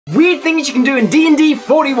Weird things you can do in D&D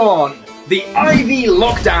 41. The Ivy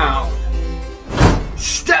Lockdown.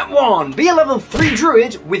 Step 1. Be a level 3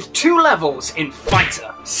 druid with 2 levels in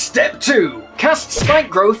Fighter. Step 2. Cast Spike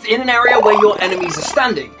Growth in an area where your enemies are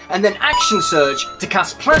standing, and then Action Surge to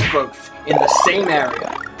cast Plant Growth in the same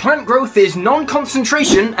area. Plant Growth is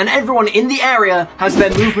non-concentration, and everyone in the area has their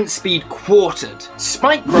movement speed quartered.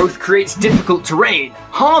 Spike Growth creates difficult terrain,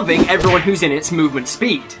 halving everyone who's in its movement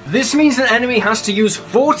speed. This means an enemy has to use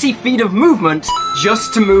 40 feet of movement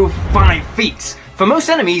just to move 5 feet. For most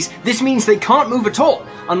enemies, this means they can't move at all,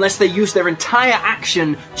 unless they use their entire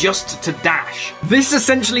action just to dash. This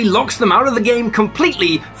essentially locks them out of the game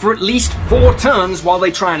completely for at least 4 turns while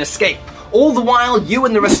they try and escape. All the while, you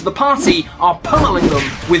and the rest of the party are pummeling them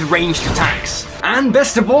with ranged attacks. And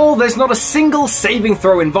best of all, there's not a single saving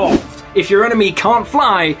throw involved. If your enemy can't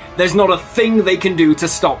fly, there's not a thing they can do to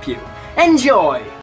stop you. Enjoy!